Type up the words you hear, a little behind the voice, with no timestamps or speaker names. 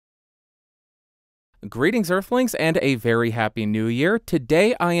Greetings Earthlings and a very happy new year.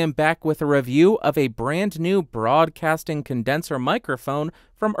 Today I am back with a review of a brand new broadcasting condenser microphone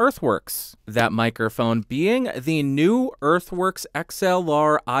from Earthworks. That microphone being the new Earthworks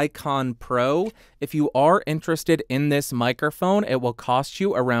XLR Icon Pro. If you are interested in this microphone, it will cost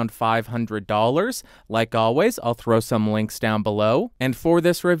you around $500. Like always, I'll throw some links down below. And for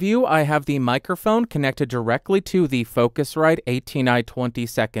this review, I have the microphone connected directly to the Focusrite AT2020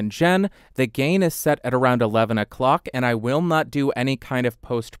 2nd Gen. The gain is set at around 11 o'clock, and I will not do any kind of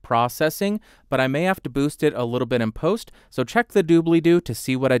post-processing, but I may have to boost it a little bit in post, so check the doobly-doo to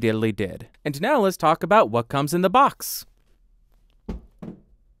see what I diddly did. And now let's talk about what comes in the box.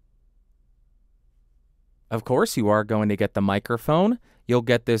 Of course, you are going to get the microphone. You'll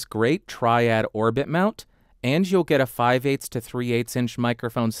get this great triad orbit mount, and you'll get a 5/8 to 3/8 inch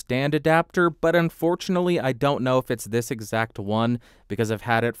microphone stand adapter, but unfortunately I don't know if it's this exact one because I've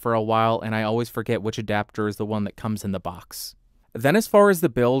had it for a while and I always forget which adapter is the one that comes in the box. Then as far as the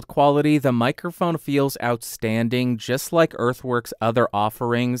build quality, the microphone feels outstanding, just like Earthworks' other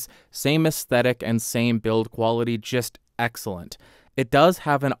offerings. Same aesthetic and same build quality, just excellent. It does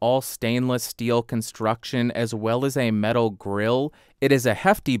have an all stainless steel construction as well as a metal grill. It is a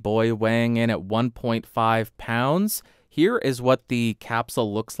hefty boy weighing in at 1.5 pounds. Here is what the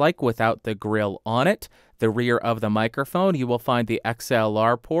capsule looks like without the grill on it. The rear of the microphone, you will find the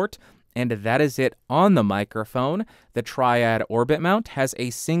XLR port, and that is it on the microphone. The triad orbit mount has a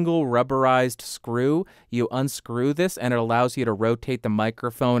single rubberized screw. You unscrew this and it allows you to rotate the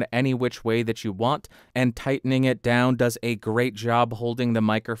microphone any which way that you want, and tightening it down does a great job holding the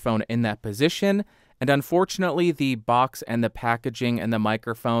microphone in that position. And unfortunately, the box and the packaging and the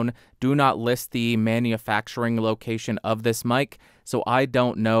microphone do not list the manufacturing location of this mic, so I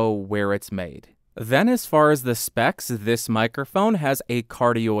don't know where it's made. Then as far as the specs, this microphone has a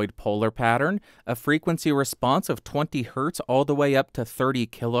cardioid polar pattern, a frequency response of 20 Hz all the way up to 30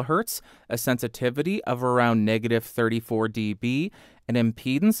 kHz, a sensitivity of around -34 dB, an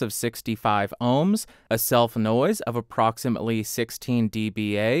impedance of 65 ohms, a self-noise of approximately 16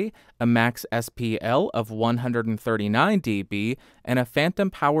 dBA, a max SPL of 139 dB, and a phantom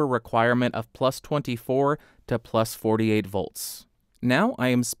power requirement of +24 to +48 volts. Now I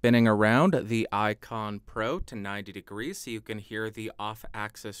am spinning around the Icon Pro to 90 degrees so you can hear the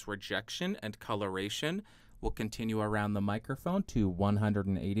off-axis rejection and coloration. We'll continue around the microphone to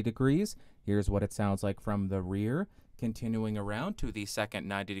 180 degrees. Here's what it sounds like from the rear. Continuing around to the second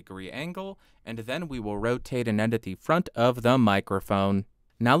 90-degree angle, and then we will rotate and end at the front of the microphone.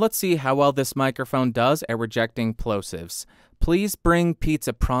 Now let's see how well this microphone does at rejecting plosives. Please bring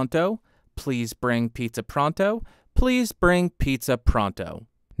pizza pronto. Please bring pizza pronto. Please bring pizza pronto.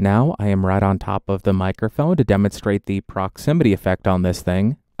 Now I am right on top of the microphone to demonstrate the proximity effect on this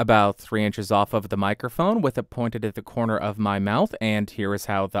thing. About 3 inches off of the microphone with it pointed at the corner of my mouth, and here is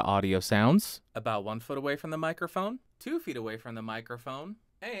how the audio sounds. About 1 foot away from the microphone, 2 feet away from the microphone,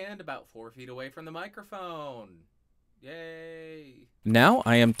 and about 4 feet away from the microphone. Yay! Now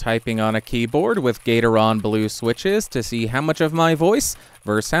I am typing on a keyboard with Gatoron blue switches to see how much of my voice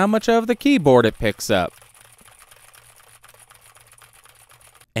versus how much of the keyboard it picks up.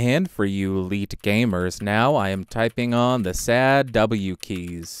 And for you elite gamers, now I am typing on the sad W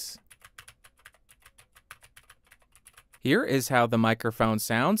keys. Here is how the microphone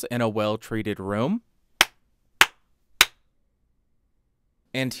sounds in a well-treated room.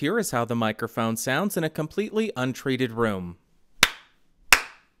 And here is how the microphone sounds in a completely untreated room.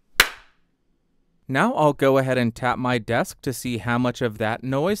 Now I'll go ahead and tap my desk to see how much of that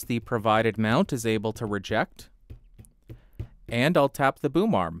noise the provided mount is able to reject. And I'll tap the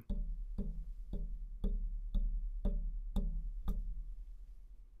boom arm.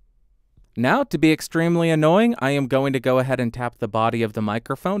 Now, to be extremely annoying, I am going to go ahead and tap the body of the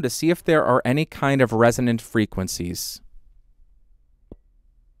microphone to see if there are any kind of resonant frequencies.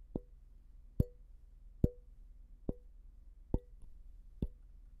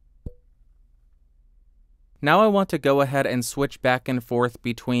 Now I want to go ahead and switch back and forth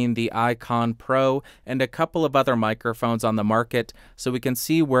between the Icon Pro and a couple of other microphones on the market so we can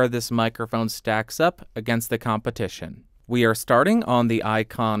see where this microphone stacks up against the competition. We are starting on the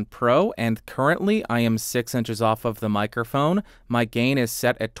Icon Pro, and currently I am 6 inches off of the microphone. My gain is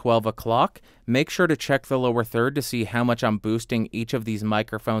set at 12 o'clock. Make sure to check the lower third to see how much I'm boosting each of these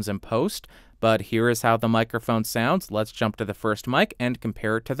microphones in post. But here is how the microphone sounds. Let's jump to the first mic and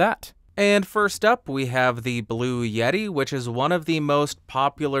compare it to that. And first up, we have the Blue Yeti, which is one of the most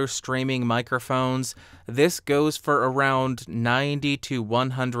popular streaming microphones. This goes for around $90 to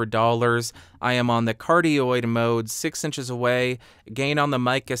 $100. I am on the cardioid mode, 6 inches away. Gain on the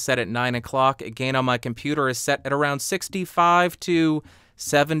mic is set at 9 o'clock. Gain on my computer is set at around 65 to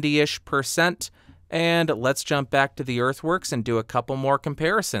 70-ish%. And let's jump back to the Earthworks and do a couple more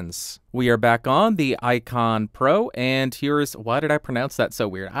comparisons. We are back on the Icon Pro, and here's, why did I pronounce that so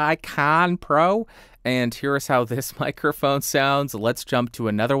weird? Icon Pro. And here's how this microphone sounds. Let's jump to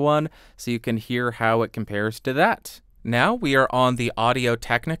another one so you can hear how it compares to that. Now we are on the Audio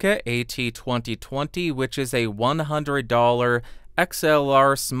Technica AT2020, which is a $100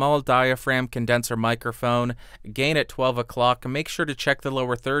 XLR small diaphragm condenser microphone. Gain at 12 o'clock. Make sure to check the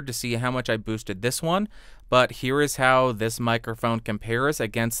lower third to see how much I boosted this one. But here is how this microphone compares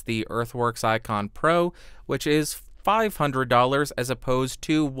against the Earthworks Icon Pro, which is $500 as opposed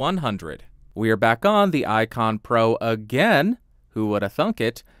to $100. We are back on the Icon Pro again. Who would have thunk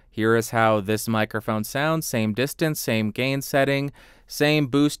it? Here is how this microphone sounds. Same distance, same gain setting, same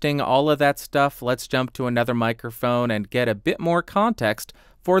boosting, all of that stuff. Let's jump to another microphone and get a bit more context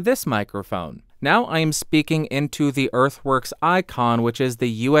for this microphone. Now I am speaking into the Earthworks Icon, which is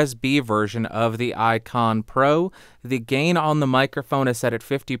the USB version of the Icon Pro. The gain on the microphone is set at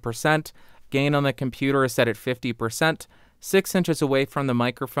 50%. Gain on the computer is set at 50%. 6 inches away from the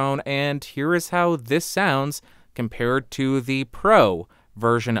microphone, and here is how this sounds compared to the Pro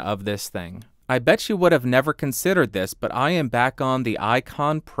version of this thing. I bet you would have never considered this, but I am back on the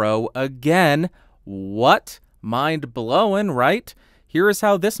Icon Pro again. What? Mind blowing, right? Here is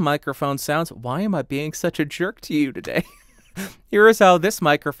how this microphone sounds. Why am I being such a jerk to you today? Here is how this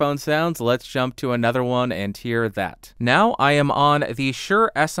microphone sounds. Let's jump to another one and hear that. Now I am on the Shure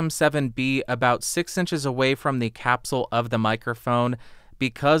SM7b, about 6 inches away from the capsule of the microphone.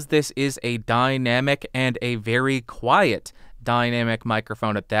 Because this is a dynamic and a very quiet dynamic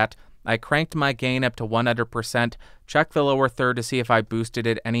microphone at that, I cranked my gain up to 100%, checked the lower third to see if I boosted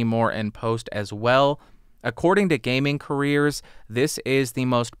it any more in post as well. According to Gaming Careers, this is the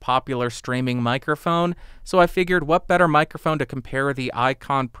most popular streaming microphone, so I figured what better microphone to compare the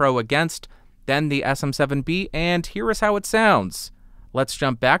Icon Pro against than the SM7b, and here is how it sounds. Let's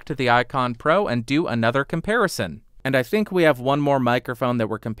jump back to the Icon Pro and do another comparison. And I think we have one more microphone that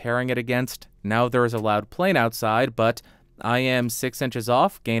we're comparing it against. Now there is a loud plane outside, but I am 6 inches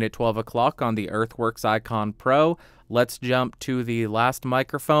off, gain at 12 o'clock on the Earthworks Icon Pro. Let's jump to the last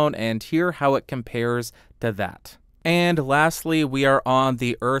microphone and hear how it compares to that. And lastly, we are on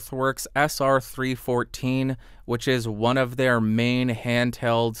the Earthworks SR314, which is one of their main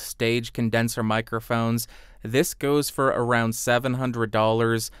handheld stage condenser microphones. This goes for around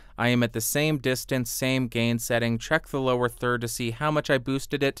 $700. I am at the same distance, same gain setting. Check the lower third to see how much I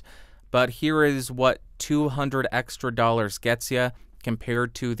boosted it. But here is what $200 extra gets you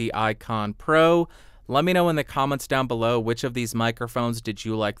compared to the Icon Pro. Let me know in the comments down below which of these microphones did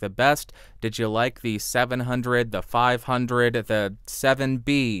you like the best. Did you like the 700, the 500, the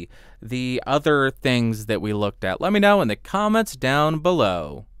 7B, the other things that we looked at? Let me know in the comments down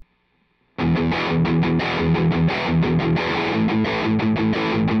below.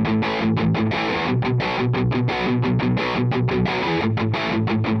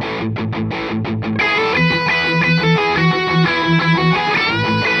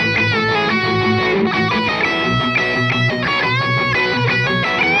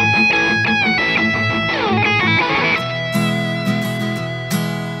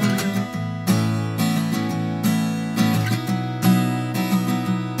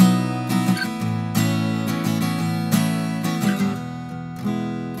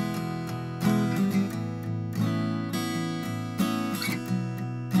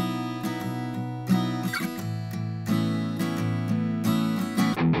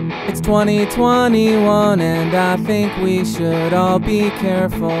 It's 2021 and I think we should all be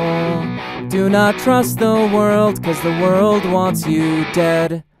careful. Do not trust the world, 'cause the world wants you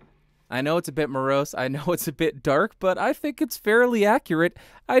dead. I know it's a bit morose, I know it's a bit dark, but I think it's fairly accurate.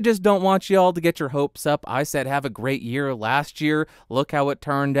 I just don't want you all to get your hopes up. I said have a great year last year, look how it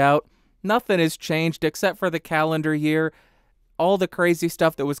turned out. Nothing has changed except for the calendar year. All the crazy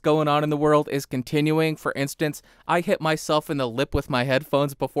stuff that was going on in the world is continuing. For instance, I hit myself in the lip with my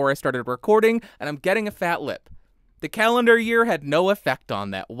headphones before I started recording, and I'm getting a fat lip. The calendar year had no effect on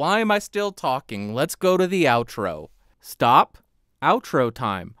that. Why am I still talking? Let's go to the outro. Stop. Outro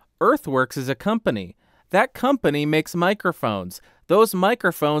time. Earthworks is a company. That company makes microphones. Those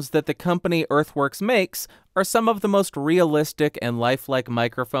microphones that the company Earthworks makes are some of the most realistic and lifelike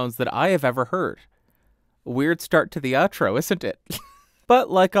microphones that I have ever heard. Weird start to the outro, isn't it? But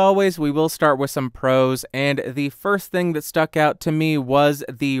like always, we will start with some pros, and the first thing that stuck out to me was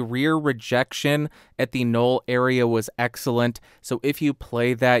the rear rejection at the null area was excellent. So if you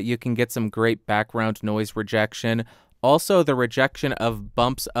play that, you can get some great background noise rejection. Also, the rejection of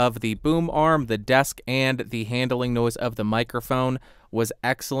bumps of the boom arm, the desk, and the handling noise of the microphone was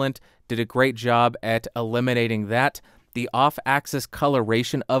excellent. Did a great job at eliminating that. The off-axis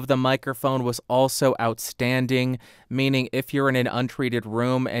coloration of the microphone was also outstanding, meaning if you're in an untreated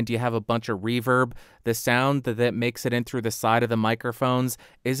room and you have a bunch of reverb, the sound that makes it in through the side of the microphones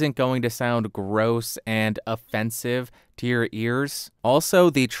isn't going to sound gross and offensive to your ears. Also,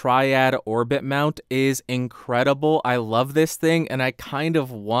 the triad orbit mount is incredible. I love this thing, and I kind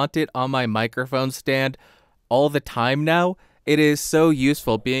of want it on my microphone stand all the time now. It is so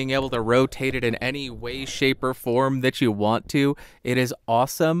useful being able to rotate it in any way, shape, or form that you want to. It is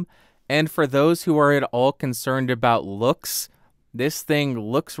awesome. And for those who are at all concerned about looks, this thing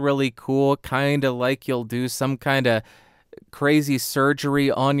looks really cool, kind of like you'll do some kind of crazy surgery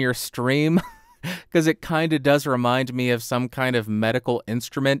on your stream, because it kind of does remind me of some kind of medical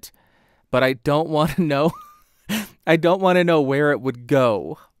instrument, but I don't want to know. I don't want to know where it would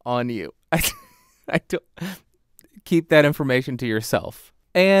go on you. I don't. Keep that information to yourself.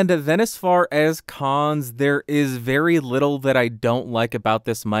 And then as far as cons, there is very little that I don't like about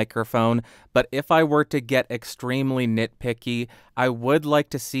this microphone, but if I were to get extremely nitpicky, I would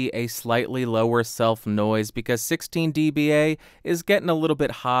like to see a slightly lower self-noise because 16 dBA is getting a little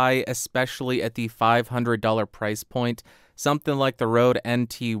bit high, especially at the $500 price point. Something like the Rode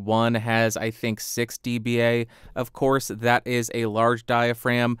NT1 has, I think, 6 dBA. Of course, that is a large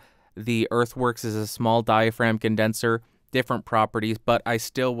diaphragm. The Earthworks is a small diaphragm condenser, different properties, but I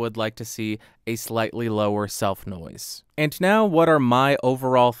still would like to see a slightly lower self-noise. And now, what are my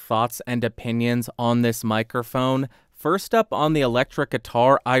overall thoughts and opinions on this microphone? First up, on the electric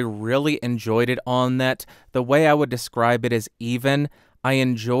guitar, I really enjoyed it on that. The way I would describe it is even. I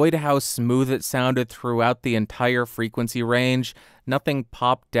enjoyed how smooth it sounded throughout the entire frequency range. Nothing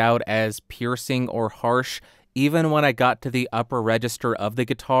popped out as piercing or harsh. Even when I got to the upper register of the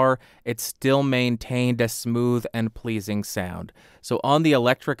guitar, it still maintained a smooth and pleasing sound. So on the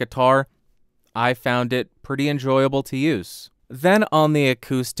electric guitar, I found it pretty enjoyable to use. Then on the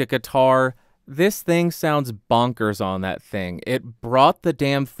acoustic guitar, this thing sounds bonkers on that thing. It brought the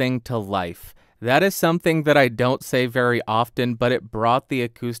damn thing to life. That is something that I don't say very often, but it brought the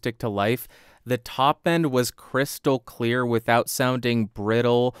acoustic to life. The top end was crystal clear without sounding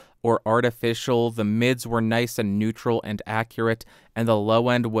brittle or artificial. The mids were nice and neutral and accurate, and the low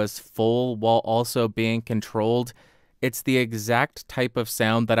end was full while also being controlled. It's the exact type of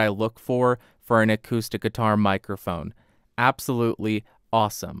sound that I look for an acoustic guitar microphone. Absolutely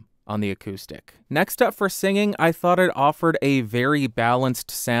awesome on the acoustic. Next up for singing, I thought it offered a very balanced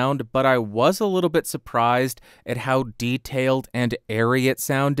sound, but I was a little bit surprised at how detailed and airy it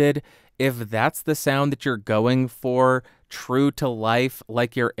sounded. If that's the sound that you're going for, true to life,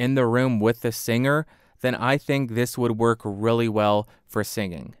 like you're in the room with the singer, then I think this would work really well for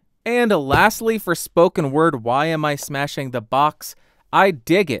singing. And lastly, for spoken word, why am I smashing the box? I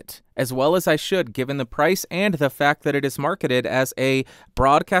dig it, as well as I should, given the price and the fact that it is marketed as a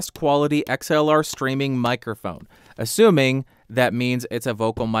broadcast quality XLR streaming microphone, assuming that means it's a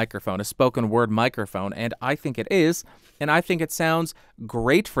vocal microphone, a spoken word microphone, and I think it is, and I think it sounds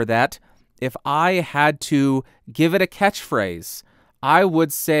great for that. If I had to give it a catchphrase, I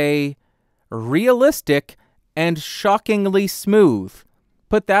would say realistic and shockingly smooth.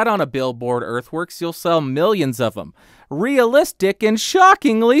 Put that on a billboard, Earthworks. You'll sell millions of them. Realistic and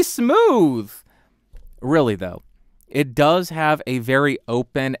shockingly smooth. Really, though, it does have a very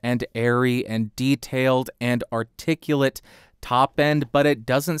open and airy and detailed and articulate top end, but it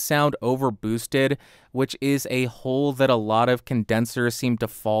doesn't sound overboosted, which is a hole that a lot of condensers seem to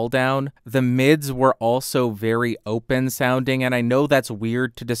fall down. The mids were also very open sounding, and I know that's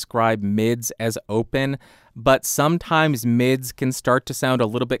weird to describe mids as open, but sometimes mids can start to sound a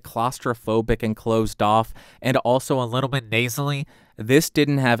little bit claustrophobic and closed off, and also a little bit nasally. This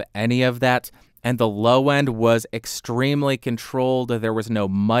didn't have any of that. And the low end was extremely controlled. There was no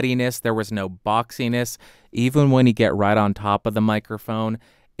muddiness. There was no boxiness. Even when you get right on top of the microphone,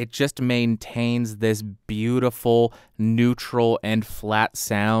 it just maintains this beautiful, neutral, and flat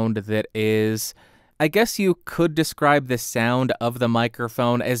sound that is... I guess you could describe the sound of the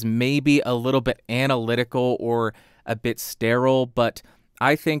microphone as maybe a little bit analytical or a bit sterile, but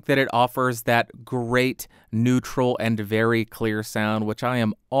I think that it offers that great, neutral, and very clear sound, which I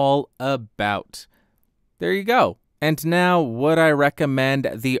am all about. There you go. And now, would I recommend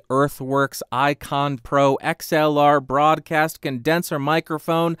the Earthworks Icon Pro XLR broadcast condenser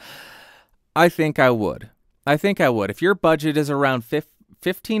microphone? I think I would. If your budget is around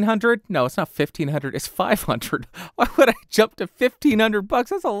 $1,500, no, it's not $1,500, it's $500. Why would I jump to $1,500?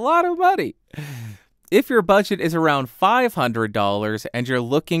 That's a lot of money. If your budget is around $500 and you're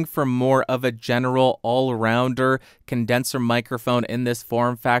looking for more of a general all-rounder condenser microphone in this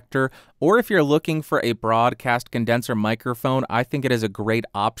form factor, or if you're looking for a broadcast condenser microphone, I think it is a great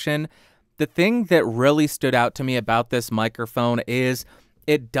option. The thing that really stood out to me about this microphone is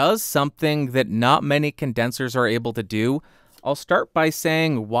it does something that not many condensers are able to do. I'll start by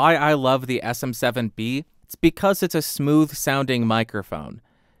saying why I love the SM7b. It's because it's a smooth-sounding microphone.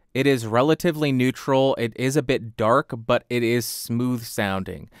 It is relatively neutral. It is a bit dark, but it is smooth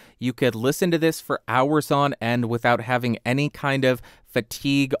sounding. You could listen to this for hours on end without having any kind of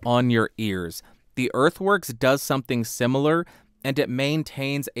fatigue on your ears. The Earthworks does something similar, and it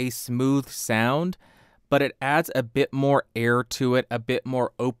maintains a smooth sound, but it adds a bit more air to it, a bit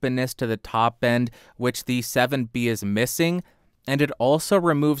more openness to the top end, which the 7B is missing, and it also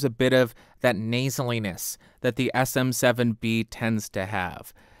removes a bit of that nasaliness that the SM7B tends to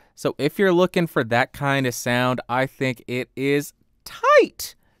have. So if you're looking for that kind of sound, I think it is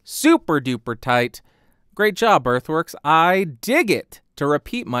tight. Super duper tight. Great job, Earthworks. I dig it, to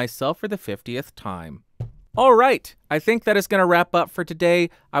repeat myself for the 50th time. All right, I think that is going to wrap up for today.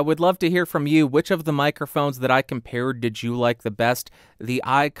 I would love to hear from you. Which of the microphones that I compared did you like the best? The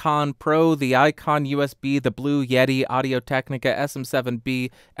Icon Pro, the Icon USB, the Blue Yeti, Audio Technica,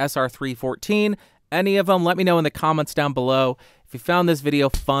 SM7B, SR314. Any of them, let me know in the comments down below. If you found this video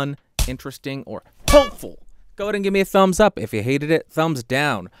fun, interesting, or helpful, go ahead and give me a thumbs up. If you hated it, thumbs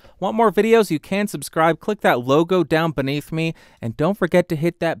down. Want more videos? You can subscribe. Click that logo down beneath me. And don't forget to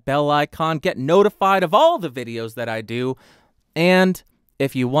hit that bell icon. Get notified of all the videos that I do. And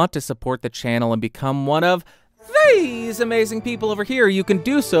if you want to support the channel and become one of these amazing people over here, you can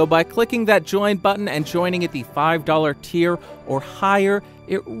do so by clicking that join button and joining at the $5 tier or higher.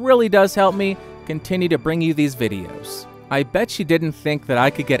 It really does help me continue to bring you these videos. I bet you didn't think that I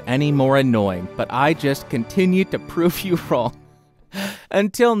could get any more annoying, but I just continue to prove you wrong.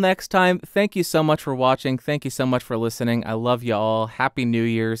 Until next time, thank you so much for watching. Thank you so much for listening. I love you all. Happy New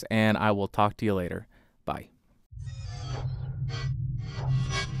Year's, and I will talk to you later. Bye.